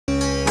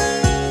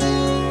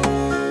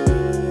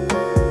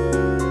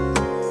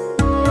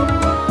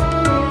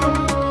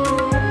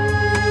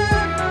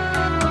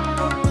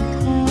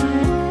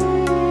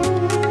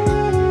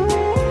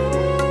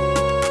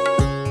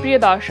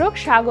দর্শক,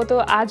 স্বাগত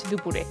আজ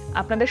দুপুরে।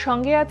 আপনাদের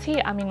সঙ্গে আছি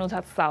আমি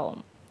নুধাত সাওম।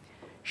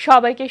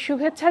 সবাইকে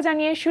শুভেচ্ছা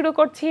জানিয়ে শুরু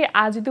করছি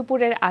আজ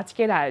দুপুরের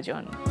আজকের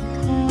আয়োজন।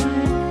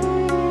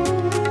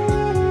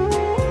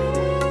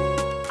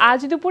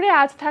 আজ দুপুরে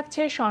আজ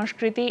থাকছে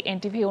সংস্কৃতি,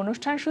 এনটিভি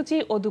অনুষ্ঠান সূচি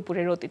ও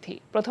দুপুরের অতিথি।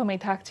 প্রথমেই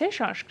থাকছে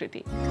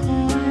সংস্কৃতি।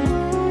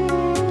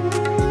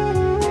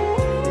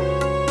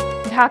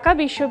 ঢাকা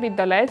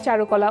বিশ্ববিদ্যালয়ের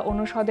চারুকলা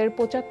অনুষদের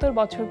 ৭৫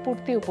 বছর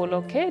পূর্তি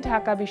উপলক্ষে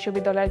ঢাকা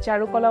বিশ্ববিদ্যালয়ের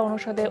চারুকলা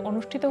অনুষদে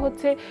অনুষ্ঠিত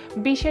হচ্ছে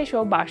বিশেষ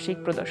ও বার্ষিক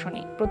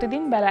প্রদর্শনী।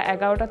 প্রতিদিন বেলা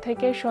 ১১টা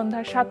থেকে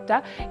সন্ধ্যা ৭টা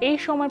এই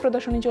সময়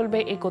প্রদর্শনী চলবে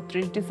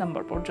 ৩১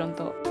 ডিসেম্বর পর্যন্ত।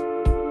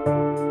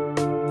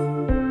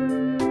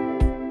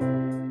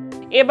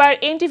 এবার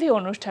এনটিভি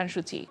অনুষ্ঠান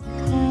সূচি।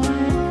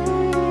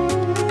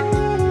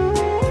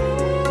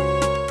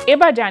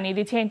 এবার জানিয়ে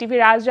দিচ্ছি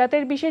এনটিভির আজ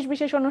রাতের বিশেষ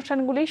বিশেষ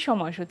অনুষ্ঠানগুলির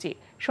সময়সূচি।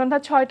 সন্ধ্যা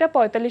 ৬টা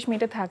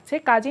 ৪৫ থাকছে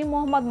কাজী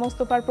মোহাম্মদ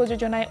মোস্তফার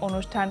প্রযোজনায়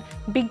অনুষ্ঠান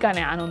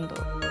বিজ্ঞানে আনন্দ।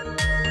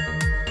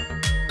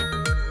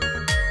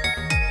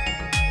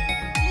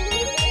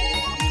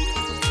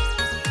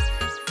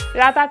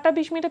 রাত ৮টা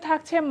 ২০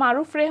 থাকছে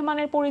মারুফ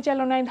রেহমানের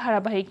পরিচালনায়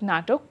ধারাবাহিক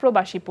নাটক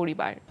প্রবাসী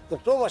পরিবার।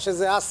 প্রবাসে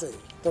যে আছে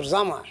তোর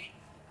জামাই,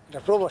 এটা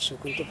প্রবাসী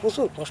কিন্তু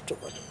প্রচুর কষ্ট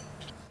করে।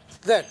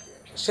 দেখ,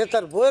 সে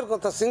তার বইয়ের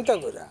কথা চিন্তা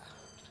করে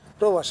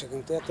প্রবাসী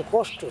কিন্তু এত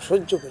কষ্ট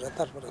সহ্য করে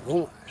তারপরে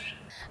ঘুমায়।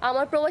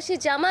 আমার প্রবাসী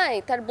জামাই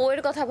তার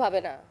বউয়ের কথা ভাবে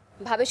না,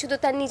 ভাবে শুধু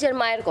তার নিজের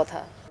মায়ের কথা।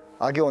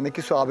 আগে অনেক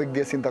কিছু আবেগ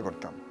দিয়ে চিন্তা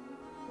করতাম,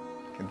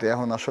 কিন্তু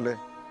এখন আসলে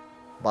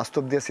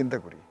বাস্তব দিয়ে চিন্তা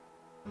করি।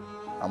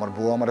 আমার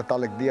বউ আমার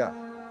তালেক দিয়া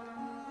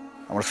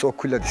আমার চোখ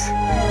খুলে দিছে।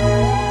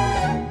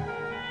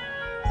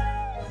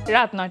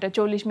 রাত ৯টা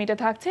 ৪০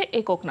 থাকছে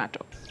একক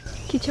নাটক।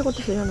 কি ইচ্ছা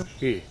করতেছে জানো?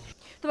 কি?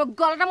 তোমার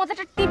গলাটার মধ্যে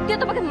একটা টিপ দিয়ে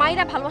তোমাকে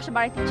মাইরা ভালোবাসা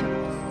বাড়াইতে ইচ্ছা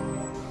করতেছে।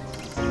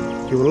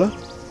 কি বললা?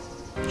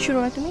 শুনো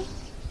না তুমি?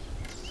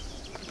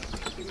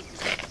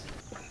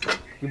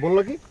 কি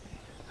বললা? কি?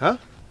 হ্যাঁ,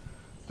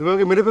 তুমি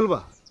আমাকে মেরে ফেলবা?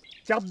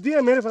 চাপ দিয়ে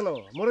মেরে ফেলো,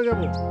 মরে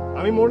যাবো।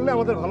 আমি মরলে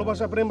আমাদের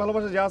ভালোবাসা, প্রেম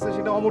ভালোবাসা যা আছে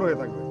সেটা অমর হয়ে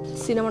থাকবে।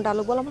 সিনেমা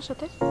ডায়লগ বল আমার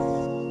সাথে,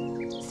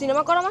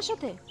 সিনেমা কর আমার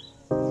সাথে।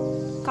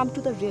 Come to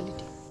the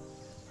reality.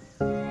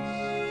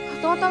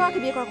 তোমার তো আমাকে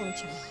বিয়ে করার কোনো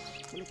ইচ্ছা নেই।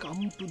 Come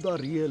to the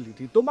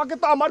reality? তোমাকে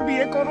তো আমার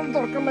বিয়ে করার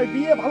দরকার নাই।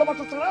 বিয়ে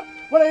ভালোবাসা ছাড়া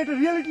মানে এটা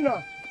রিয়েলিটি না,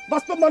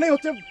 বাস্তব মানে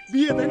হচ্ছে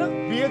বিয়ে, তাই না?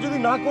 বিয়ে যদি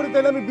না করি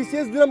তাহলে আমি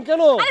বিসিএস দিলাম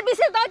কেন? আরে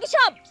বিসিএস দাও কি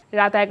সব?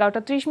 রাত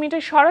 ১১টা ৩০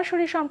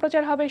 সরাসরি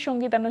সম্প্রচার হবে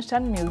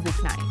সঙ্গীতানুষ্ঠান মিউজিক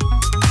নাইট।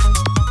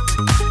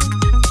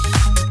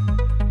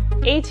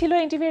 এই ছিল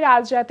এনটিভির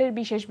আজ রাতের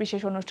বিশেষ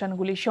বিশেষ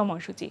অনুষ্ঠানগুলির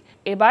সময়সূচি।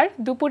 এবার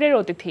দুপুরের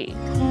অতিথি।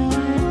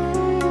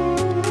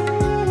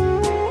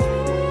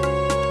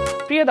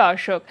 প্রিয়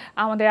দর্শক,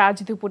 আমাদের আজ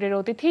দুপুরের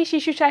অতিথি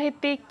শিশু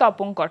সাহিত্যিক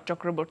তপঙ্কর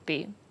চক্রবর্তী।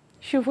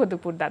 শুভ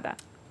দুপুর দাদা।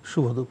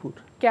 শুভ দুপুর।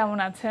 কেমন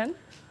আছেন?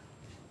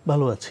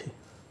 ভালো আছি।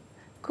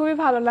 খুবই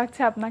ভালো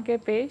লাগছে আপনাকে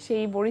পেয়ে।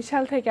 সেই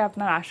বরিশাল থেকে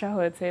আপনার আসা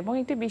হয়েছে এবং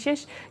একটি বিশেষ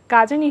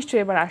কাজে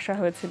নিশ্চয়ই এবার আসা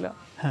হয়েছিল।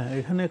 হ্যাঁ,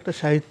 এখানে একটা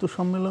সাহিত্য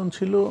সম্মেলন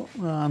ছিল,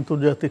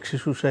 আন্তর্জাতিক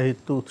শিশু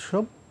সাহিত্য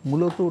উৎসব।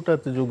 মূলত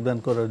ওটাতে যোগদান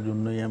করার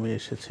জন্যই আমি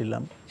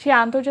এসেছিলাম। সেই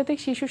আন্তর্জাতিক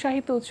শিশু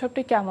সাহিত্য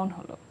উৎসবটি কেমন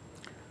হলো?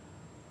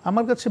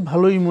 আমার কাছে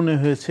ভালোই মনে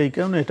হয়েছে, এই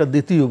কারণে এটা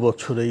দ্বিতীয়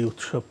বছর এই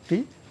উৎসবটি।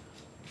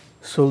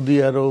 সৌদি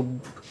আরব,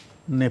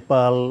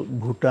 নেপাল,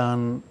 ভুটান,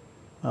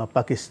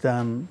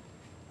 পাকিস্তান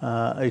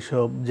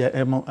এইসব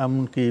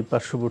এমনকি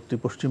পার্শ্ববর্তী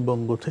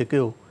পশ্চিমবঙ্গ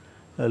থেকেও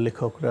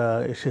লেখকরা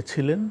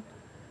এসেছিলেন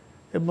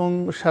এবং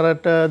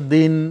সারাটা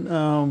দিন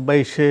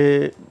 ২২শে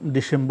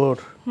ডিসেম্বর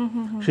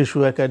শিশু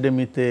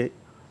একাডেমিতে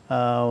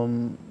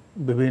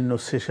বিভিন্ন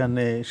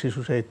সেশনে শিশু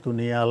সাহিত্য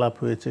নিয়ে আলাপ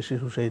হয়েছে,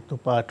 শিশু সাহিত্য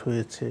পাঠ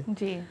হয়েছে।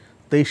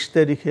 ২৩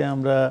 তারিখে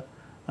আমরা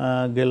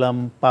গেলাম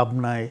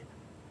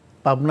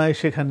পাবনায়,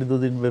 সেখানে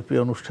দুদিন ব্যাপী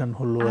অনুষ্ঠান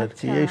হলো আর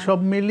কি। এই সব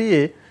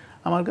মিলিয়ে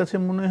আমার কাছে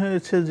মনে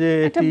হয়েছে যে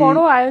এটি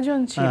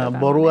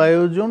বড়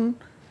আয়োজন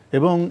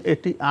এবং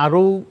এটি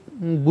আরো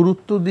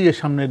গুরুত্ব দিয়ে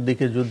সামনের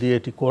দিকে যদি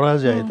এটি করা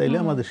যায় তাহলে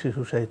আমাদের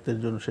শিশু সাহিত্যের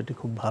জন্য সেটি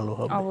খুব ভালো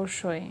হবে।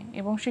 অবশ্যই,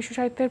 এবং শিশু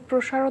সাহিত্যের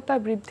প্রসারতা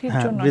বৃদ্ধির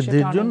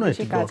জন্য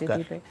এটি কাজে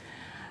দিবে।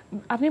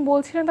 আপনি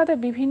বলছিলেন তাতে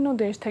বিভিন্ন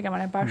দেশ থেকে,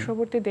 মানে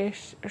পার্শ্ববর্তী দেশ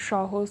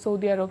সহ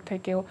সৌদি আরব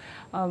থেকেও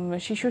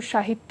শিশু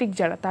সাহিত্যিক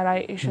যারা তারা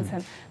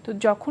এসেছেন। তো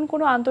যখন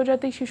কোনো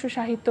আন্তর্জাতিক শিশু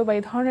সাহিত্য বা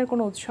এই ধরনের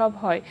কোনো উৎসব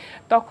হয়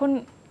তখন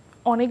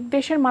অনেক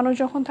দেশের মানুষ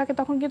যখন থাকে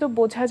তখন কিন্তু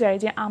বোঝা যায়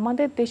যে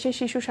আমাদের দেশের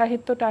শিশু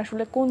সাহিত্যটা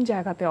আসলে কোন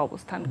জায়গাতে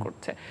অবস্থান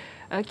করছে।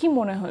 কি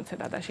মনে হয়েছে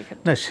দাদা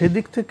সেক্ষেত্রে? না,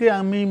 সেদিক থেকে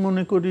আমি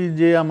মনে করি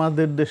যে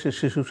আমাদের দেশের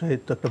শিশু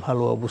সাহিত্য একটা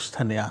ভালো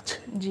অবস্থানে আছে।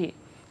 জি,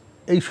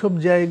 এইসব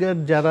জায়গার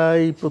যারা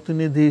এই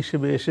প্রতিনিধি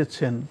হিসেবে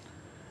এসেছেন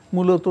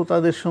মূলত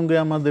তাদের সঙ্গে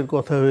আমাদের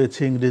কথা হয়েছে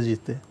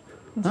ইংরেজিতে।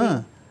 হ্যাঁ,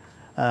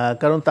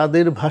 কারণ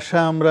তাদের ভাষা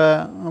আমরা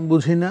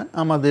বুঝি না,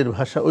 আমাদের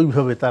ভাষা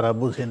ওইভাবে তারা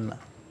বোঝেন না।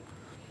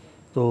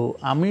 তো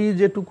আমি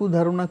যেটুকু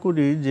ধারণা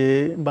করি যে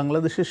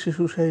বাংলাদেশের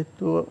শিশু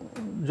সাহিত্য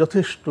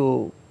যথেষ্ট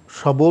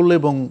সবল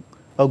এবং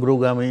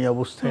অগ্রগামী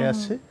অবস্থায়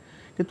আছে,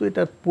 কিন্তু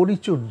এটার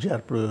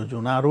পরিচর্যার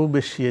প্রয়োজন, আরও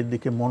বেশি এর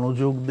দিকে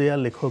মনোযোগ দেয়া,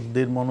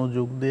 লেখকদের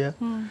মনোযোগ দেয়া,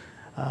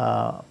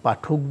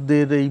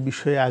 পাঠকদের এই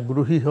বিষয়ে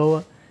আগ্রহী হওয়া,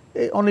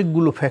 এই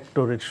অনেকগুলো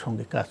ফ্যাক্টরের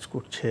সঙ্গে কাজ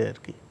করছে আর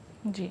কি।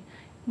 জি,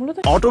 মূলত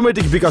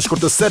অটোমেটিক বিকাশ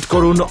করতে সেট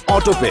করুন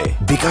অটোপে।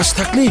 বিকাশ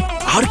থাকলে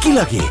আর কি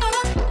লাগে।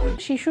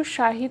 শিশু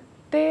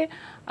সাহিত্যে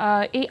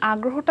এই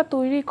আগ্রহটা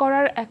তৈরি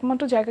করার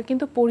একমাত্র জায়গা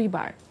কিন্তু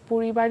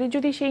পরিবারই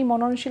যদি সেই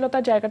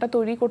মননশীলতার জায়গাটা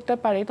তৈরি করতে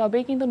পারে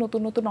তবেই কিন্তু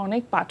নতুন নতুন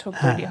অনেক পাঠক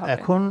তৈরি হবে।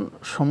 এখন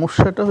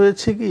সমস্যাটা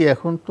হয়েছে কি,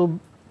 এখন তো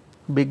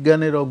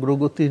বিজ্ঞানের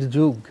অগ্রগতির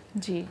যুগ।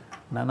 জি,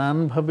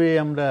 নানানভাবে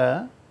আমরা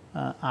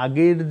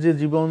আগের যে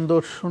জীবন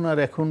দর্শন আর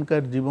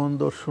এখনকার জীবন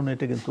দর্শন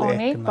এটা কিন্তু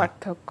অনেক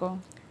পার্থক্য।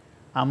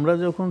 আমরা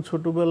যখন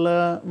ছোটবেলা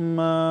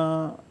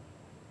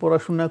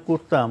পড়াশোনা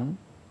করতাম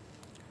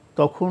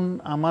তখন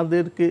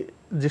আমাদেরকে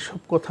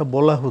যেসব কথা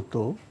বলা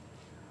হতো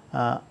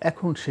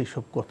এখন সেই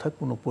সব কথা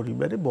কোনো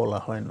পরিবারে বলা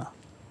হয় না।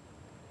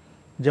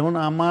 যেমন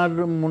আমার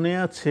মনে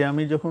আছে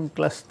আমি যখন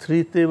ক্লাস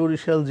 3-তে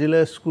বরিশাল জেলা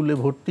স্কুলে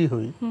ভর্তি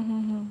হই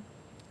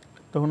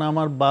তখন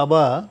আমার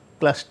বাবা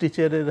ক্লাস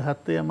টিচারের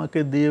হাতে আমাকে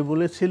দিয়ে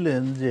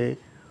বলেছিলেন যে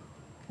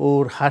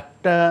ওর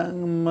হাতটা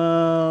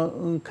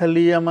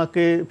খালি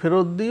আমাকে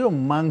ফেরত দিও,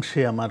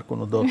 মাংসে আমার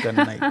কোনো দরকার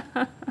নাই।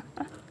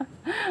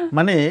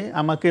 মানে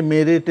আমাকে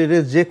মেরে টেরে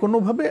যে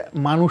কোনোভাবে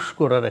মানুষ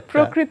করার একটা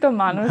প্রকৃত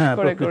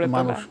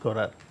মানুষ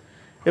করার।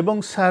 এবং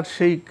স্যার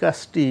সেই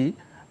কাজটি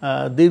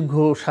দীর্ঘ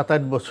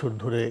 7-8 বছর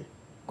ধরে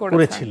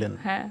করেছিলেন।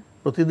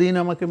 প্রতিদিন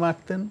আমাকে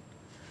মারতেন,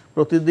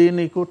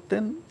 প্রতিদিনই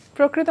করতেন।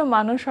 প্রকৃত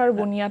মানুষ আর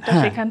বুনিয়াদটা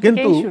সেখান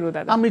থেকেই শুরু।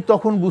 দাদা আমি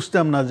তখন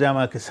বুঝতাম না যে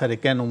আমাকে স্যারে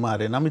কেন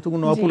মারেন, আমি তো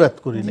কোনো অপরাধ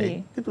করি নাই,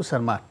 কিন্তু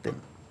স্যার মারতেন।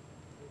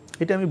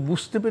 এটা আমি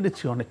বুঝতে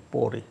পেরেছি অনেক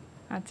পরে।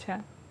 আচ্ছা,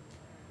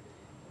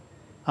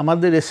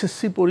 আমাদের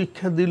এসএসসি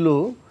পরীক্ষা দিল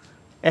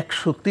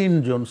 103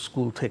 জন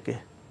স্কুল থেকে।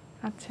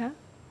 আচ্ছা,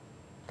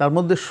 তার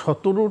মধ্যে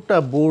 17টা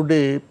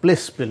বোর্ডে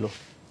প্লেস পেল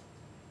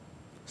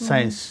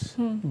সায়েন্স,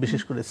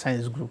 বিশেষ করে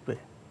সায়েন্স গ্রুপে।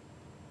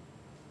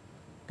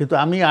 কিন্তু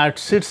আমি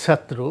আর্টসের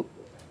ছাত্র,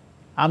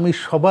 আমি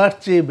সবার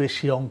চেয়ে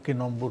বেশি অঙ্কে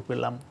নম্বর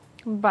পেলাম।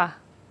 বাহ।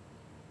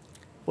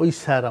 ওই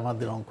স্যার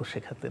আমাদের অঙ্ক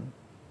শেখাতেন।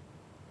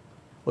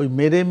 ওই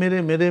মেরে মেরে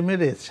মেরে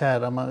মেরে স্যার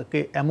আমাকে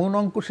এমন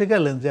অঙ্ক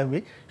শেখালেন যে আমি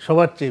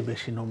সবার চেয়ে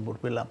বেশি নম্বর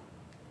পেলাম।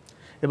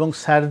 এবং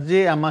স্যার যে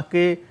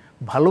আমাকে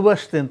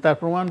ভালোবাসতেন তার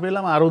প্রমাণ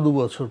পেলাম আরও 2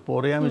 বছর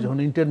পরে, আমি যখন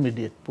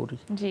ইন্টারমিডিয়েট পড়ি।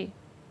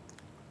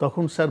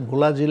 তখন স্যার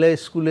ভোলা জেলা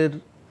স্কুলের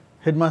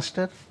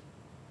হেডমাস্টার।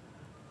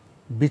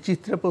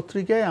 বিচিত্রা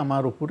পত্রিকায়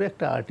আমার উপরে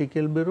একটা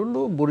আর্টিকেল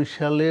বেরোলো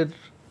বরিশালের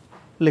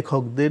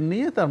লেখকদের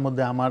নিয়ে, তার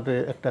মধ্যে আমার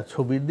একটা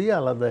ছবি দিয়ে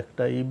আলাদা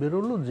একটা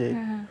বেরোলো যে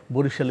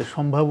বরিশালের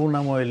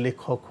সম্ভাবনাময়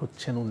লেখক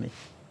হচ্ছেন উনি,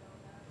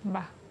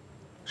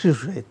 শিশু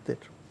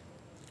সাহিত্যের।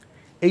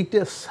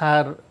 এইটা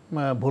স্যার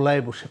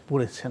ভোলায় বসে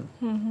পড়েছেন।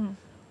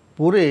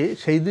 পড়ে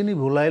সেই দিনই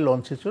ভোলায়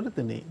লঞ্চে চড়ে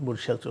তিনি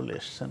বরিশাল চলে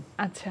এসেছেন।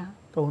 আচ্ছা,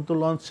 তখন তো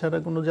লঞ্চ ছাড়া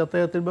কোনো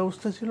যাতায়াতের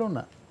ব্যবস্থা ছিল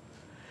না।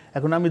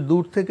 এখন আমি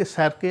দূর থেকে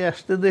স্যারকে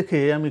আসতে দেখে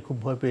আমি খুব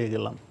ভয় পেয়ে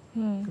গেলাম।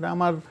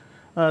 আমার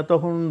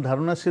তখন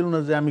ধারণা ছিল না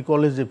যে আমি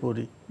কলেজে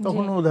পড়ি,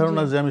 তখনও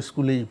ধারণা যে আমি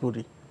স্কুলেই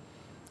পড়ি।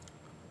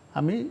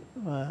 আমি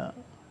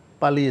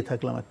পালিয়ে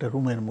থাকলাম একটা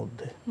রুমের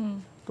মধ্যে।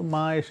 তো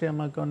মা এসে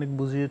আমাকে অনেক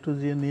বুঝিয়ে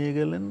টুজিয়ে নিয়ে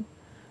গেলেন।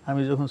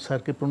 আমি যখন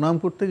স্যারকে প্রণাম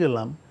করতে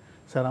গেলাম,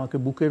 স্যার আমাকে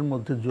বুকের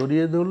মধ্যে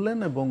জড়িয়ে ধরলেন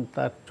এবং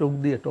তার চোখ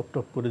দিয়ে টপ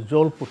টপ করে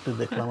জল পড়তে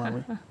দেখলাম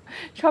আমি।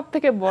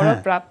 সবথেকে বড়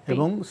প্রাপ্তি।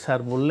 এবং স্যার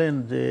বললেন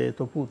যে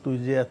তপু, তুই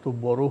যে এত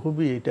বড়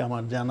হবি এটা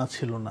আমার জানা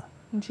ছিল না।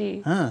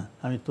 হ্যাঁ,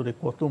 আমি তোরে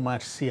কত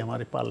মারছি,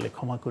 আমারে পারলে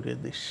ক্ষমা করে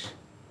দিস।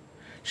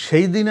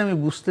 সেই দিন আমি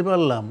বুঝতে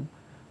পারলাম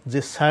যে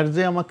স্যার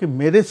যে আমাকে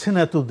মেরেছেন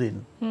এতদিন,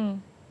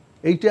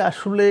 এইটা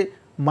আসলে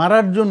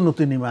মারার জন্য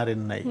তিনি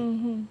মারেন নাই,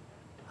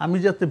 আমি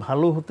যাতে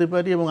ভালো হতে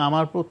পারি। এবং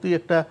আমার প্রতি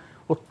একটা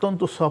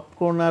অত্যন্ত সফট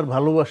কর্নার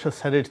ভালোবাসা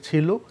স্যারের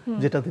ছিল,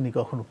 যেটা তিনি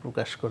কখনো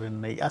প্রকাশ করেন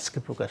নাই, আজকে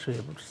প্রকাশ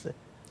হয়ে পড়ছে।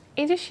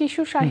 এই যে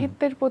শিশু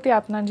সাহিত্যের প্রতি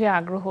আপনার যে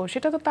আগ্রহ,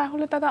 সেটা তো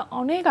তাহলে দাদা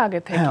অনেক আগে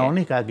থেকে। হ্যাঁ,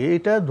 অনেক আগে।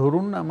 এটা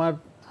ধরুন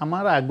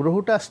আমার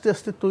আগ্রহটা আস্তে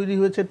আস্তে তৈরি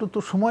হয়েছে, একটু তো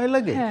সময়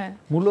লাগে।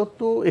 মূলত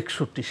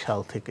 61 সাল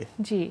থেকে।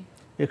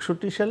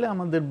 61 সালে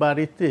আমাদের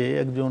বাড়িতে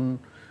একজন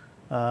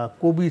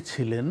কবি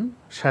ছিলেন,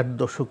 60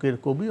 দশকের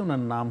কবি,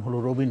 ওনার নাম হলো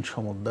রবীন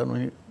সমদ্দার।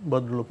 উনি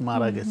ভদ্রলোক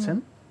মারা গেছেন।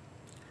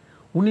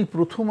 উনি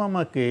প্রথম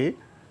আমাকে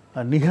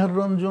নিহার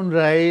রঞ্জন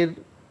রায়ের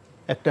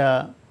একটা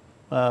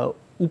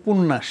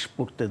উপন্যাস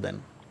পড়তে দেন।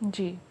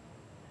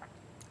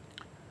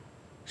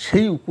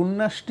 সেই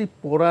উপন্যাসটি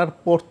পড়ার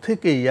পর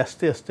থেকেই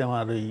আস্তে আস্তে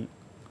আমার ওই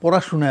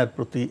পড়াশোনার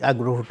প্রতি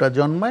আগ্রহটা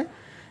জন্মায়।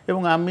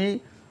 এবং আমি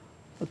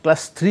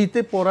ক্লাস 3-তে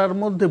পড়ার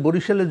মধ্যে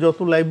বরিশালে যত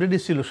লাইব্রেরি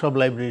ছিল সব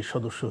লাইব্রেরির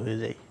সদস্য হয়ে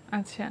যাই।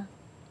 আচ্ছা।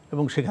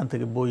 এবং সেখান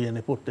থেকে বই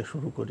এনে পড়তে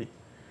শুরু করি।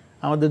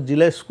 আমাদের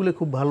জেলা স্কুলে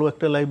খুব ভালো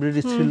একটা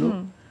লাইব্রেরি ছিল,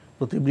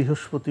 প্রতি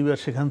বৃহস্পতিবার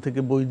সেখান থেকে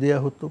বই দেয়া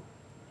হতো।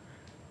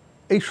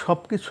 এই সব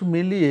কিছু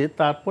মিলিয়ে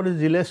তারপরে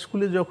জেলা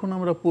স্কুলে যখন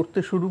আমরা পড়তে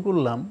শুরু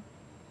করলাম,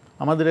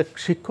 আমাদের এক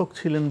শিক্ষক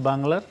ছিলেন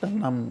বাংলার, তার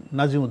নাম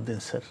নাজিমউদ্দিন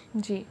স্যার।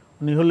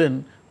 উনি হলেন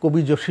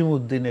কবি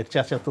জসিমউদ্দিনের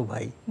চাচাতো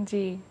ভাই।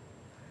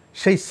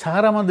 সেই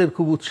স্যার আমাদের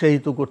খুব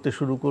উৎসাহিত করতে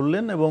শুরু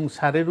করলেন এবং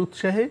স্যারের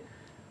উৎসাহে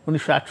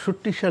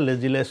 1968 সালে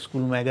জেলা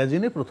স্কুল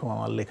ম্যাগাজিনে প্রথম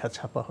আমার লেখা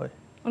ছাপা হয়।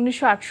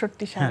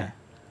 1968 সালে।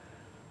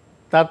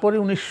 তারপরে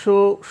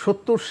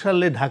 1970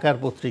 সালে ঢাকার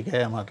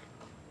পত্রিকায় আমার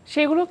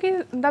সেগুলো কি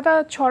দাদা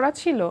ছড়া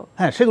ছিল?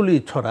 হ্যাঁ, সেগুলি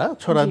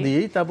ছড়া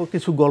দিয়েই, তারপর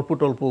কিছু গল্প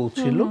টল্পও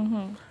ছিল।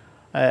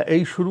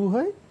 এই শুরু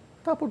হয়।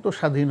 তারপর তো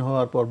স্বাধীন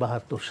হওয়ার পর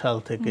 ৭২ সাল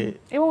থেকে,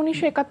 এবং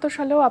 ১৯৭১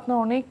 সালেও আপনার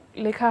অনেক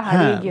লেখা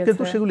হারিয়ে গিয়েছে।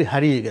 কিন্তু সেগুলি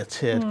হারিয়ে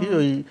গেছে আর কি।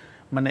 ওই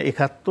মানে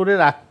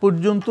 ৭১-এর আগ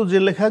পর্যন্ত যে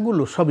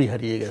লেখাগুলো সবই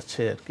হারিয়ে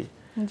গেছে আর কি।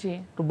 জি।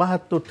 তো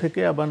 ৭২ থেকে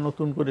আবার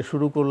নতুন করে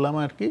শুরু করলাম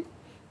আর কি।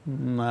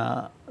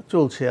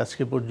 চলছে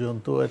আজকে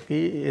পর্যন্ত আর কি।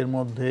 এর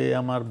মধ্যে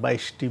আমার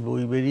 ২২টি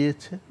বই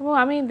বেরিয়েছে। এবং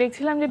আমি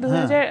দেখছিলাম যে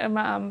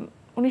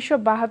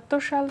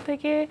 ১৯৭২ সাল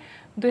থেকে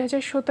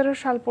 ২০১৭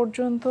 সাল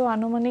পর্যন্ত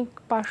আনুমানিক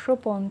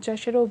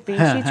 ৫৫০-এরও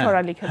বেশি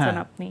ছড়া লিখেছেন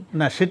আপনি।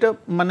 না, সেটা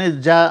মানে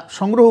যা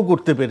সংগ্রহ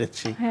করতে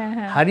পেরেছি।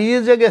 হারিয়ে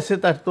যে গেছে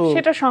তার তো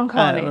সেটা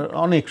সংখ্যা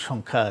অনেক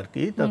সংখ্যা আর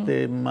কি। তাতে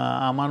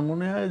আমার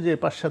মনে হয় যে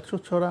 ৫০০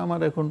 ছড়া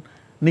আমার এখন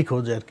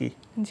নিখোঁজ আর কি।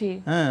 জি।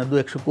 হ্যাঁ,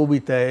 ২-১০০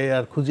 কবিতায়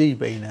আর খুঁজেই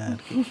পাই না আর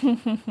কি।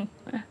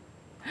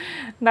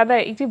 দাদা,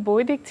 একটি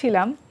বই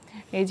দেখছিলাম,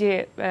 এই যে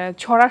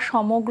ছড়া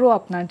সমগ্র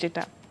আপনার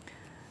যেটা,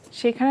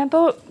 সেখানে তো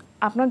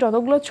আপনার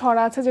যতগুলো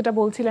ছড়া আছে যেটা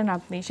বলছিলেন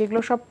আপনি, সেগুলো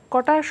সব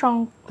কটা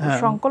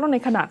সংকলন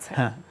এখানে আছে।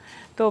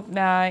 তো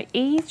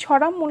এই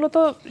ছড়া মূলত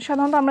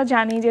সাধারণত আমরা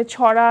জানি যে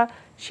ছড়া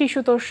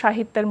শিশুতোষ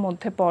সাহিত্যের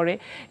মধ্যে পড়ে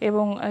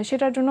এবং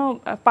সেটার জন্য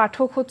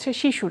পাঠক হচ্ছে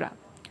শিশুরা।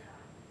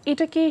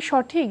 এটা কি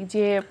সঠিক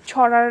যে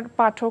ছড়ার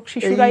পাঠক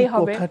শিশুরাই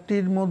হবে? এই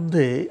কথাটির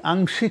মধ্যে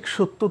আংশিক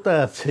সত্যতা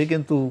আছে,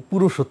 কিন্তু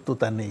পুরো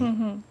সত্যতা নেই।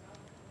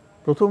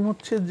 প্রথম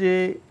হচ্ছে যে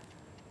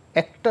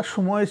একটা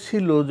সময়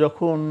ছিল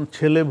যখন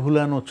ছেলে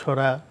ভুলানো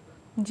ছড়া,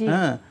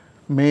 হ্যাঁ,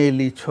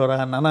 মেয়েলি ছড়া,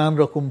 নানান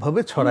রকম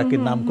ভাবে ছড়াকে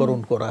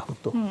নামকরণ করা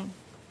হতো,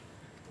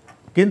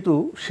 কিন্তু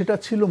সেটা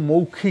ছিল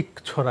মৌখিক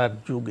ছড়ার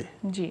যুগে।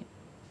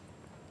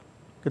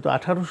 কিন্তু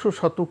 ১৮০০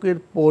 শতকের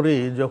পরে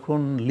যখন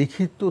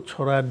লিখিত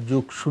ছড়ার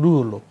যুগ শুরু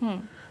হলো,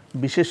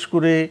 বিশেষ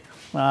করে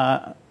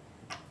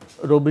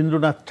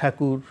রবীন্দ্রনাথ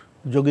ঠাকুর,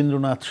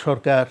 যোগীন্দ্রনাথ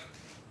সরকার,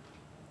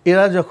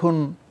 এরা যখন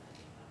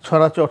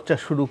ছড়া চর্চা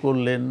শুরু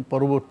করলেন,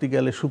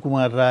 পরবর্তীকালে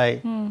সুকুমার রায়,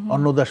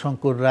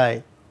 অন্নদাশঙ্কর রায়,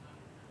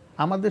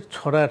 আমাদের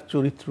ছড়ার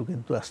চরিত্র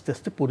কিন্তু আস্তে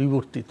আস্তে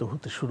পরিবর্তিত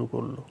হতে শুরু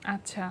করলো।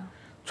 আচ্ছা।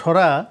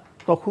 ছড়া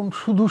তখন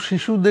শুধু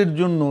শিশুদের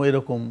জন্য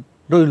এরকম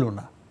রইল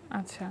না।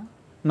 আচ্ছা।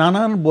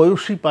 নানান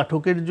বয়সী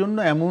পাঠকের জন্য,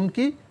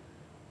 এমনকি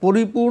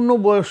পরিপূর্ণ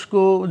বয়স্ক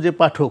যে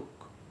পাঠক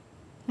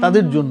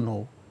তাদের জন্য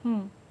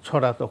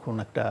ছড়া তখন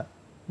একটা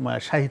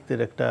সাহিত্যের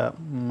একটা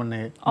মানে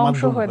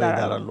মাধ্যম হয়ে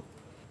দাঁড়ালো।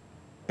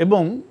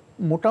 এবং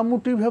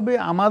মোটামুটিভাবে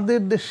আমাদের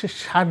দেশে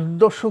 ৬০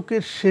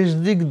 দশকের শেষ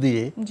দিক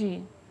দিয়ে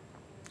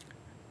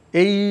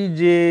এই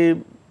যে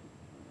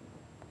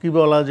কি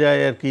বলা যায়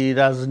আর কি,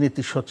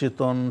 রাজনীতি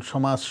সচেতন,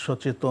 সমাজ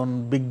সচেতন,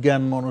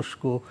 বিজ্ঞান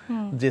মনস্ক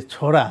যে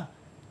ছড়া,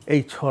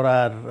 এই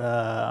ছড়ার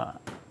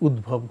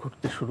উদ্ভব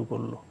ঘটতে শুরু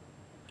করলো,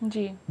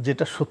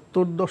 যেটা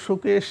 ৭০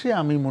 দশকে এসে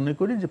আমি মনে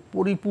করি যে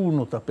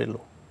পরিপূর্ণতা পেল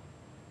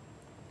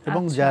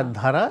এবং যার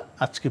ধারা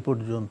আজকে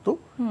পর্যন্ত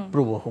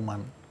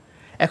প্রবহমান।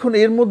 এখন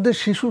এর মধ্যে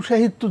শিশু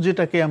সাহিত্য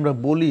যেটাকে আমরা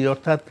বলি,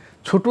 অর্থাৎ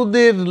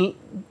ছোটদের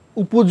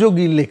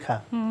উপযোগী লেখা,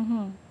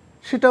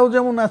 সেটাও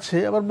যেমন আছে,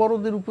 আবার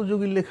বড়দের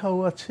উপযোগী লেখাও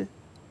আছে,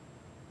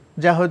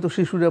 যা হয়তো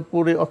শিশুরা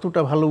পড়ে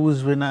অতটা ভালো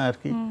বুঝবে না আর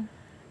কি।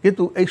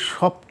 কিন্তু এই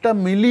সবটা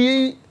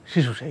মিলিয়েই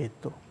শিশু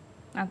সাহিত্য।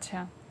 আচ্ছা।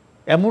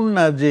 এমন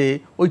না যে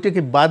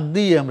ওইটাকে বাদ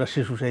দিয়ে আমরা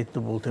শিশু সাহিত্য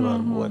বলতে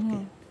পারবো আর কি।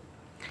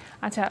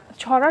 আচ্ছা,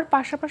 ছড়ার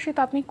পাশাপাশি তো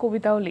আপনি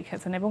কবিতাও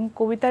লিখেছেন এবং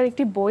কবিতার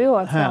একটি বইও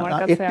আছে আমার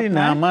কাছে। একটি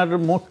না, আমার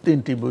মোট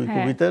 ৩টি বই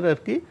কবিতার আর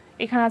কি।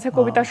 এখানে আছে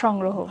কবিতা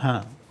সংগ্রহ।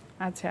 হ্যাঁ।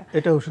 আচ্ছা।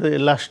 এটা হচ্ছে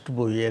লাস্ট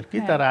বই আর কি।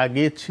 তার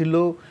আগে ছিল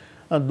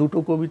 ২টো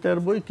কবিতার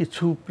বই,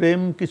 কিছু প্রেম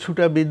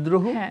কিছুটা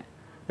বিদ্রোহ,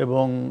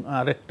 এবং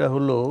আরেকটা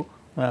হলো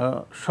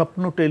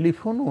স্বপ্ন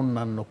টেলিফোন,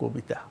 অন্যান্য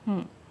কবিতা।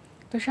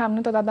 তো সামনে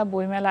তো দাদা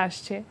বইমেলা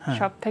আসছে,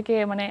 সব থেকে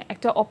মানে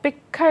একটা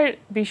অপেক্ষার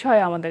বিষয়,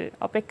 আমাদের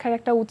অপেক্ষার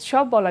একটা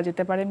উৎসব বলা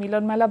যেতে পারে,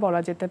 মিলন মেলা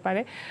বলা যেতে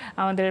পারে,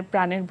 আমাদের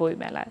প্রাণের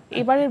বইমেলা।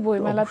 এবারের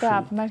বইমেলাতে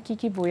আপনার কি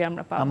কি বই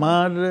আমরা পাবো?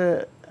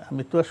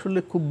 আমি তো আসলে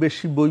খুব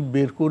বেশি বই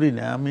বের করি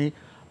না, আমি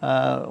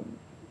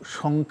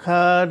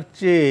সংখ্যার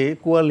চেয়ে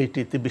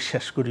কোয়ালিটিতে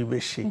বিশ্বাস করি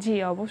বেশি। জি,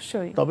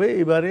 অবশ্যই। তবে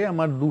এবারে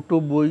আমার 2টো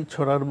বই,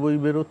 ছড়ার বই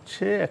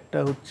বেরোচ্ছে। একটা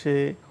হচ্ছে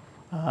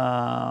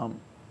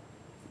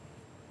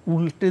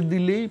উল্টে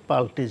দিলেই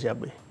পাল্টে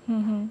যাবে।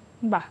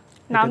 বাহ,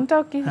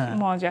 নামটাও কি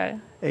মজার।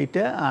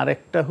 এইটা। আর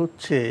একটা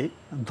হচ্ছে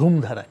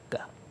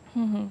ধুমধারাক্কা।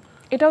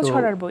 এটাও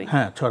ছড়ার বই?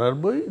 হ্যাঁ, ছড়ার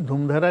বই।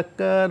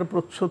 ধুমধারাক্কার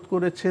প্রচ্ছদ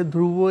করেছে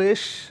ধ্রুব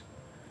এস,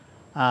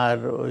 আর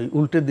ওই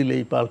উল্টে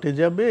দিলেই পাল্টে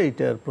যাবে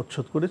এইটার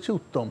প্রচ্ছদ করেছে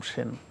উত্তম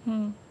সেন।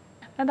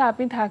 দাদা,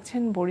 আপনি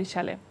থাকছেন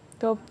বরিশালে,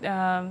 তো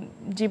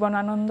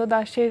জীবনানন্দ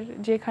দাশের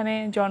যেখানে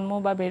জন্ম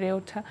বা বেড়ে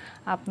ওঠা,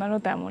 আপনারও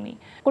তেমনই।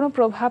 কোনো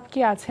প্রভাব কি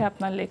আছে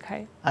আপনার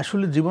লেখায়?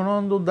 আসলে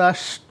জীবনানন্দ দাশ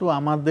তো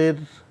আমাদের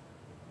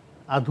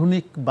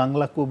আধুনিক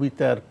বাংলা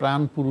কবিতার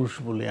প্রাণ পুরুষ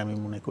বলে আমি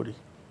মনে করি।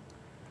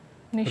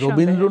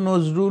 রবীন্দ্র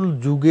নজরুল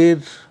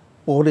যুগের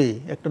পরে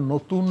একটা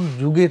নতুন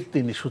যুগের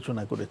তিনি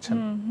সূচনা করেছেন।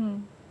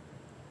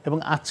 এবং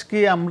আজকে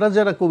আমরা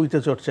যারা কবিতা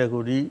চর্চা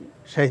করি,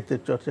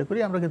 সাহিত্যের চর্চা করি,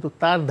 আমরা কিন্তু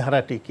তার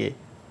ধারাটিকে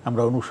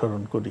আমরা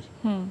অনুসরণ করি।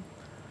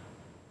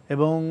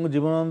 এবং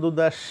জীবনানন্দ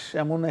দাশ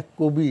এমন এক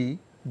কবি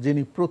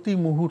যিনি প্রতি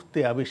মুহূর্তে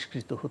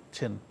আবিষ্কৃত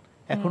হচ্ছেন,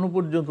 এখনো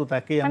পর্যন্ত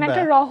তাকে মানে আমরা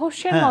একটা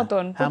রহস্যের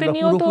মতন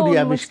প্রতিনিয়ত পুরোপুরি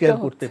আবিষ্কার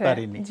করতে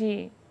পারিনি। জি,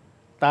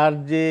 তার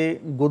যে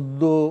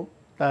গদ্য,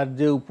 তার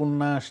যে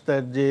উপন্যাস,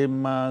 তার যে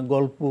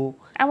গল্প,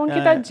 এমনকি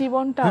তার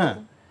জীবনটা,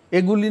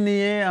 এগুলি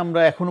নিয়ে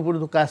আমরা এখনো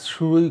পর্যন্ত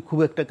খুব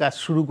একটা কাজ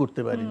শুরু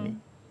করতে পারিনি।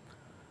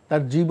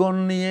 তার জীবন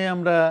নিয়ে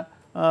আমরা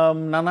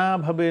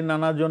নানাভাবে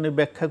নানাজনে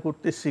ব্যাখ্যা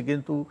করতেছি,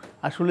 কিন্তু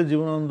আসলে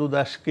জীবনানন্দ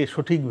দাশকে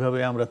সঠিকভাবে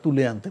আমরা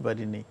তুলে আনতে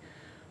পারিনি।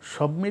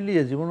 সব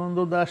মিলিয়ে জীবনানন্দ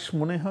দাশ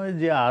মনে হয়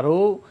যে আরও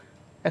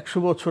 100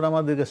 বছর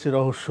আমাদের কাছে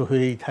রহস্য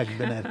হয়েই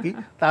থাকবেন আর কি,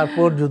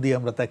 তারপর যদি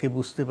আমরা তাকে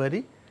বুঝতে পারি।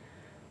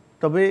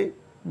 তবে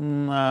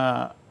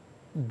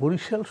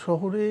বরিশাল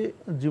শহরে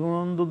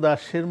জীবনানন্দ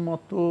দাশের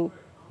মতো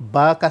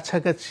বা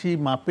কাছাকাছি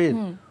মাপের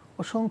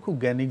অসংখ্য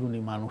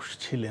জ্ঞানীগুণী মানুষ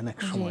ছিলেন এক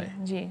সময়।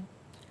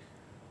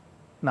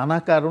 নানা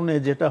কারণে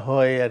যেটা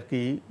হয় আর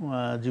কি,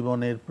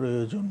 জীবনের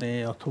প্রয়োজনে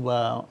অথবা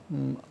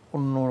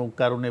অন্য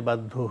কারণে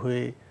বাধ্য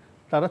হয়ে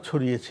তারা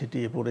ছড়িয়ে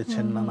ছিটিয়ে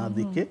পড়েছেন নানা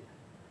দিকে।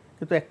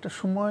 কিন্তু একটা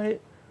সময়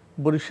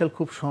বরিশাল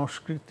খুব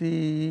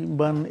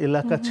সংস্কৃতিবান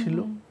এলাকা ছিল।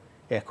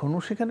 এখনো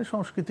সেখানে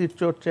সংস্কৃতির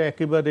চর্চা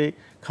একেবারে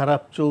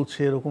খারাপ চলছে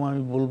এরকম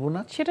আমি বলবো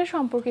না। সেটা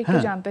সম্পর্কে একটু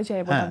জানতে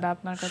চাইবো দাদা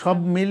আপনার কাছে। সব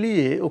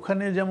মিলিয়ে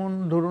ওখানে যেমন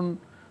ধরুন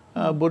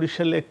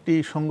বরিশালে একটি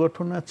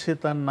সংগঠন আছে,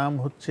 তার নাম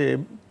হচ্ছে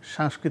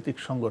সাংস্কৃতিক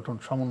সংগঠন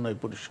সমন্বয়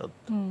পরিষদ।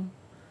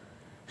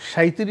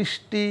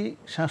 37টি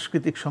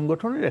সাংস্কৃতিক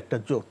সংগঠনের একটা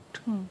জোট।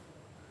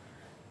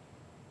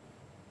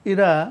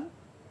 এরা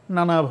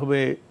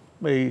নানাভাবে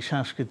এই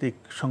সাংস্কৃতিক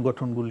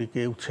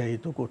সংগঠনগুলিকে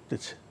উৎসাহিত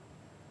করতেছে।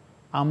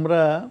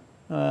 আমরা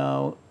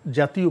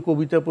জাতীয়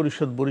কবিতা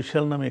পরিষদ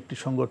বরিশাল নামে একটি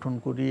সংগঠন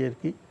করি আর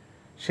কি।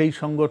 সেই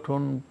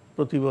সংগঠন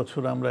প্রতি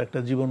বছর আমরা একটা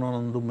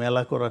জীবনানন্দ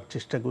মেলা করার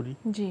চেষ্টা করি।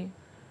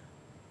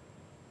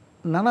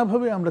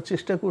 নানাভাবে আমরা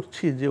চেষ্টা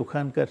করছি যে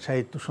ওখানকার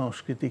সাহিত্য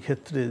সংস্কৃতি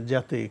ক্ষেত্রে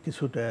যাতে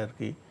কিছুটা আর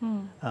কি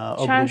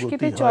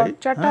অগ্রগতি হয়,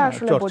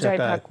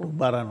 চর্চাটা একটু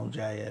বাড়ানো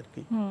যায় আর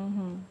কি।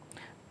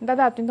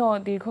 দাদা, আপনি তো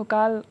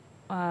দীর্ঘকাল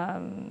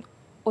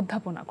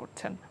অধ্যাপনা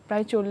করছেন,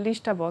 প্রায়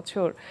 40টা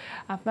বছর।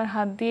 আপনার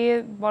হাত দিয়ে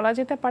বলা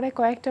যেতে পারে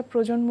কয়েকটা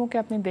প্রজন্মকে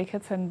আপনি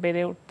দেখেছেন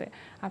বেড়ে উঠতে।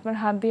 আপনার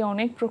হাত দিয়ে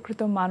অনেক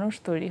প্রকৃত মানুষ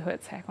তৈরি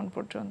হয়েছে এখন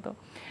পর্যন্ত।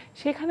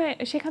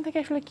 সেখান থেকে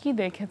আসলে কি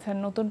দেখেছেন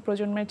নতুন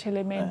প্রজন্মের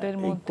ছেলে মেয়েদের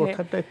মধ্যে?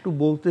 কথাটা একটু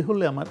বলতে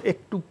হলে আমার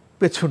একটু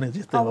পেছনে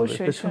যেতে হবে।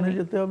 পেছনে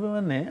যেতে হবে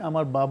মানে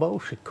আমার বাবাও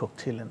শিক্ষক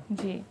ছিলেন।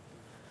 জি।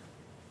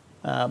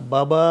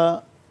 বাবা,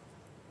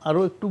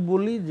 আরো একটু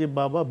বলি যে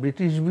বাবা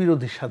ব্রিটিশ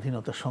বিরোধী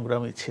স্বাধীনতা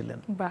সংগ্রামী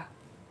ছিলেন। বাহ।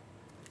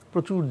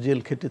 প্রচুর জেল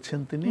খেটেছেন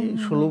তিনি,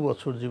 16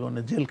 বছর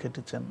জীবনে জেল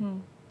খেটেছেন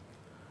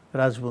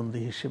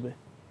রাজবন্দী হিসেবে।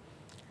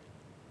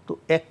 তো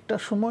একটা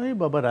সময়ে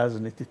বাবা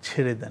রাজনীতি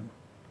ছেড়ে দেন।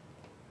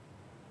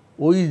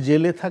 ওই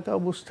জেলে থাকা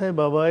অবস্থায়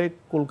বাবা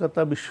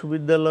কলকাতা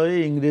বিশ্ববিদ্যালয়ে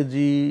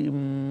ইংরেজি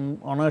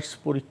অনার্স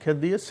পরীক্ষা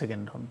দিয়ে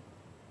সেকেন্ড হন,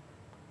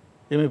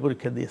 এমএ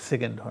পরীক্ষা দিয়ে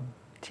সেকেন্ড হন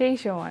সেই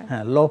সময়।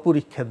 হ্যাঁ, ল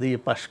পরীক্ষা দিয়ে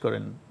পাশ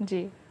করেন।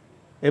 জি।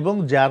 এবং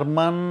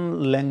জার্মান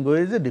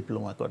ল্যাঙ্গুয়েজে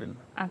ডিপ্লোমা করেন।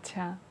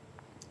 আচ্ছা।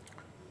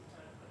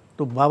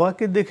 তো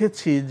বাবাকে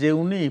দেখেছি যে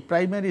উনি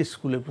প্রাইমারি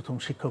স্কুলে প্রথম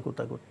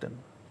শিক্ষকতা করতেন।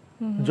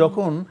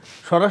 যখন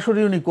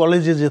সরাসরি উনি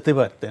কলেজে যেতে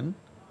পারতেন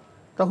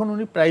তখন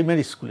উনি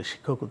প্রাইমারি স্কুলে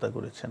শিক্ষকতা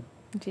করেছেন।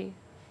 জি।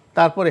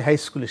 তারপরে হাই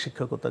স্কুলে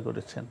শিক্ষকতা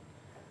করেছেন,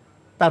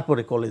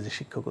 তারপরে কলেজে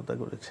শিক্ষকতা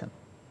করেছেন।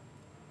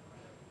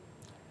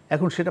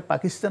 এখন সেটা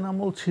পাকিস্তান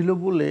আমল ছিল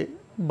বলে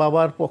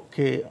বাবার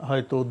পক্ষে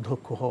হয়তো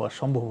অধ্যক্ষ হওয়া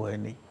সম্ভব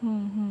হয়নি।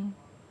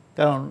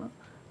 কারণ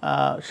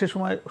সে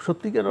সময়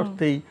সত্যিকার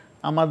অর্থেই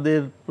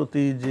আমাদের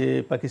প্রতি যে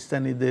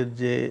পাকিস্তানিদের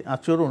যে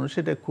আচরণ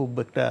সেটা খুব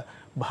একটা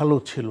ভালো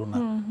ছিল না,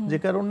 যে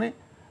কারণে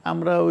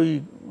আমরা ওই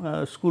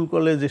স্কুল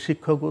কলেজে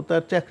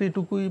শিক্ষকতার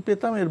চাকরিটুকুই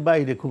পেতাম, এর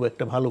বাইরে খুব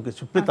একটা ভালো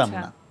কিছু পেতাম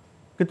না।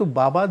 কিন্তু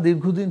বাবা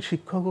দীর্ঘদিন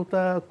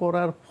শিক্ষকতা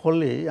করার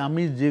ফলে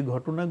আমি যে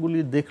ঘটনাগুলি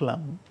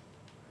দেখলাম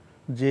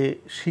যে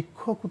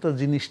শিক্ষকতা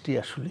জিনিসটি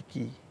আসলে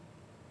কি।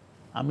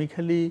 আমি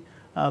খালি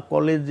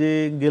কলেজে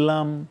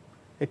গেলাম,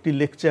 একটি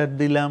লেকচার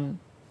দিলাম,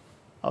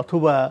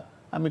 অথবা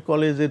আমি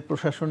কলেজের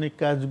প্রশাসনিক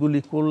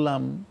কাজগুলি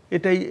করলাম,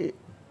 এটাই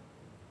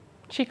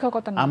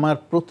শিক্ষকতা না। আমার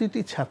প্রতিটি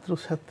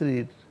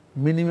ছাত্রছাত্রীর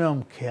মিনিমাম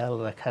খেয়াল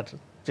রাখার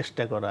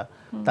চেষ্টা করা,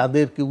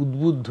 তাদেরকে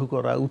উদ্বুদ্ধ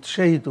করা,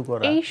 উৎসাহিত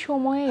করা। এই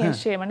সময়ে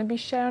এসে মানে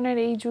বিশ্বায়নের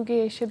এই যুগে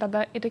এসে দাদা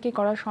এটা কি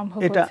করা সম্ভব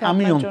হচ্ছে? এটা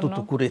আমি অন্তত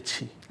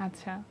করেছি।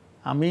 আচ্ছা।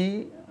 আমি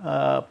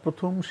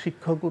প্রথম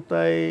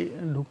শিক্ষকতায়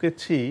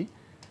ঢুকেছি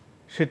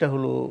সেটা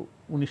হলো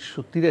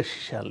 1983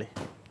 সালে।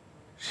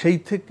 সেই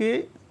থেকে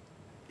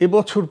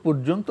এবছর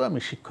পর্যন্ত আমি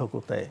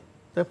শিক্ষকতায়,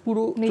 তা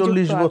পুরো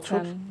 40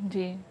 বছর।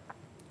 জি।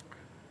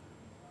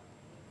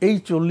 এই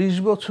 40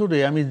 বছরে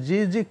আমি যে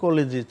যে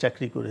কলেজে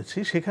চাকরি করেছি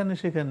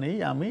সেখানেই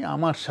আমি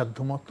আমার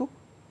সাধ্যমতো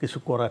কিছু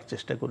করার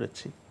চেষ্টা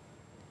করেছি।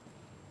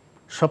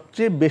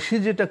 সবচেয়ে বেশি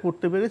যেটা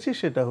করতে পেরেছি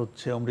সেটা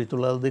হচ্ছে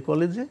অমৃতলাল দে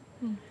কলেজে,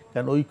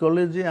 কারণ ওই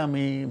কলেজে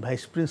আমি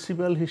ভাইস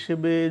প্রিন্সিপাল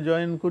হিসেবে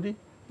জয়েন করি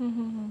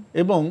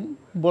এবং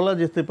বলা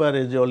যেতে পারে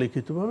যে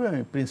অলিখিতভাবে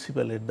আমি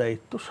প্রিন্সিপালের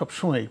দায়িত্ব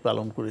সবসময়ই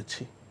পালন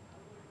করেছি।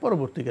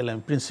 পরবর্তীকালে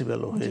আমি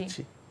প্রিন্সিপালও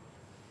হয়েছি।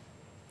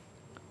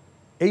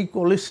 এই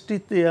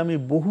কলেজটিতে আমি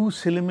বহু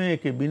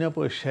ছেলেমেয়েকে বিনা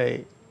পয়সায়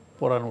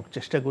পড়ানোর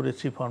চেষ্টা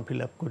করেছি, ফর্ম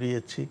ফিল আপ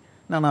করিয়েছি,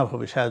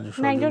 নানাভাবে সাহায্য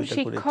সহযোগিতা করেছি।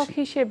 শিক্ষক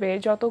হিসেবে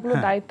যতগুলো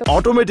দায়িত্ব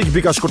অটোমেটিক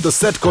বিকাশ করতে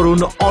সেট করুন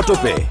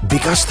অটোপে।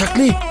 বিকাশ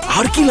থাকলে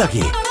আর কি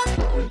লাগে?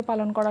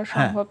 পালন করা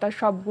সম্ভব তার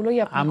সবগুলোই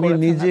আপনি আমি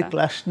নিজে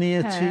ক্লাস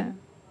নিয়েছি।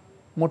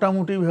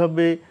 মোটামুটি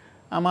ভাবে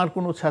আমার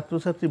কোনো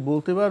ছাত্রছাত্রী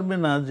বলতে পারবে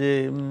না যে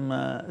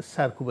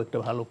স্যার খুব একটা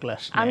ভালো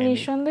ক্লাস নেয়। আমি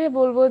নিঃসন্দেহে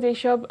বলবো যে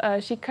সব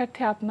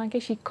শিক্ষার্থী আপনাকে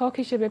শিক্ষক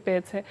হিসেবে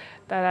পেয়েছে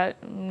তারা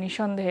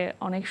নিঃসন্দেহে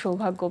অনেক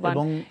সৌভাগ্যবান।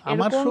 এবং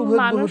আমার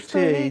সৌভাগ্য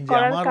হচ্ছে যে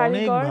আমার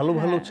অনেক ভালো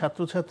ভালো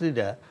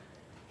ছাত্রছাত্রীরা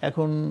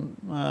এখন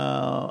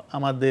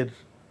আমাদের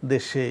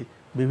দেশে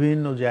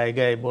বিভিন্ন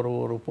জায়গায় বড়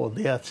বড়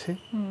পদে আছে।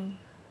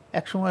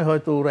 এক সময়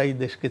হয়তো ওরাই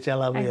দেশকে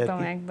চালাবে। একদম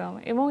একদম।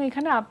 এবং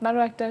এখানে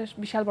আপনারও একটা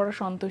বিশাল বড়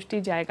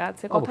সন্তুষ্টির জায়গা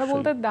আছে। কথা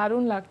বলতে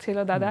দারুণ লাগছিল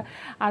দাদা।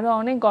 আরো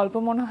অনেক গল্প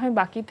মনে হয়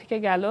বাকি থেকে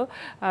গেল।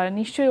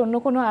 নিশ্চয়ই অন্য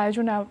কোনো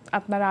আয়োজনে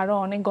আপনারা আরো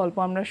অনেক গল্প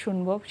আমরা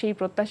শুনবো, সেই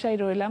প্রত্যাশায়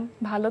রইলাম।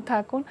 ভালো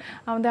থাকুন।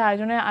 আমাদের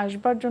আয়োজনে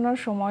আসবার জন্য,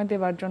 সময়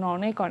দেওয়ার জন্য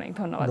অনেক অনেক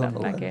ধন্যবাদ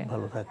আপনাকে।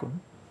 ভালো থাকুন।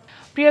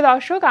 প্রিয়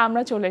দর্শক,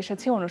 আমরা চলে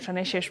এসেছি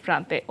অনুষ্ঠানের শেষ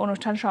প্রান্তে।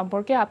 অনুষ্ঠান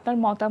সম্পর্কে আপনার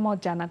মতামত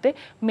জানাতে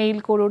মেইল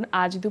করুন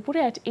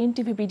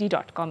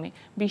ajdupure@ntvbd.com এ।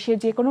 বিশ্বের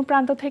যে কোনো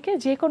প্রান্ত থেকে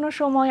যে কোনো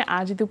সময়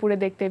আজ দুপুরে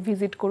দেখতে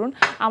ভিজিট করুন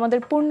আমাদের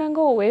পূর্ণাঙ্গ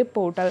ওয়েব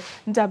পোর্টাল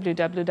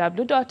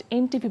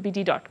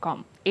www.ntvbd.com।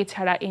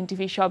 এছাড়া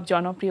এনটিভি সব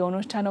জনপ্রিয়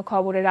অনুষ্ঠান ও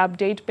খবরের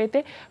আপডেট পেতে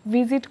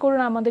ভিজিট করুন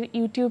আমাদের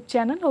ইউটিউব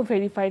চ্যানেল ও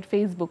ভেরিফাইড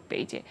ফেসবুক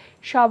পেজে।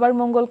 সবার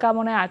মঙ্গল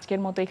কামনায়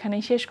আজকের মতো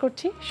এখানেই শেষ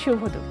করছি। শুভ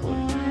দুপুর।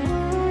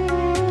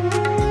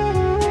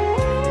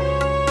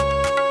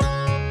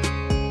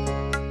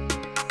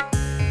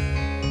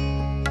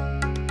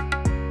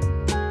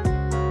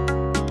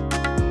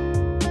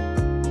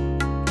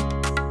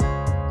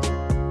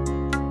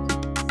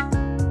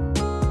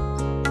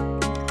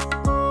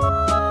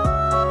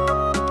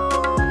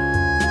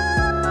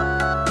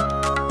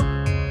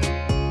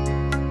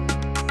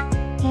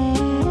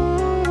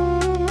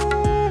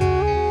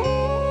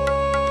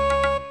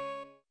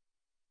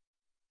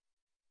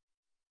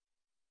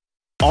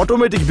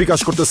 অটোমেটিক বিকাশ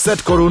করতে সেট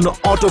করুন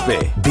অটোপে।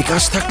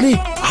 বিকাশ থাকলে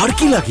আর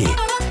কি লাগে?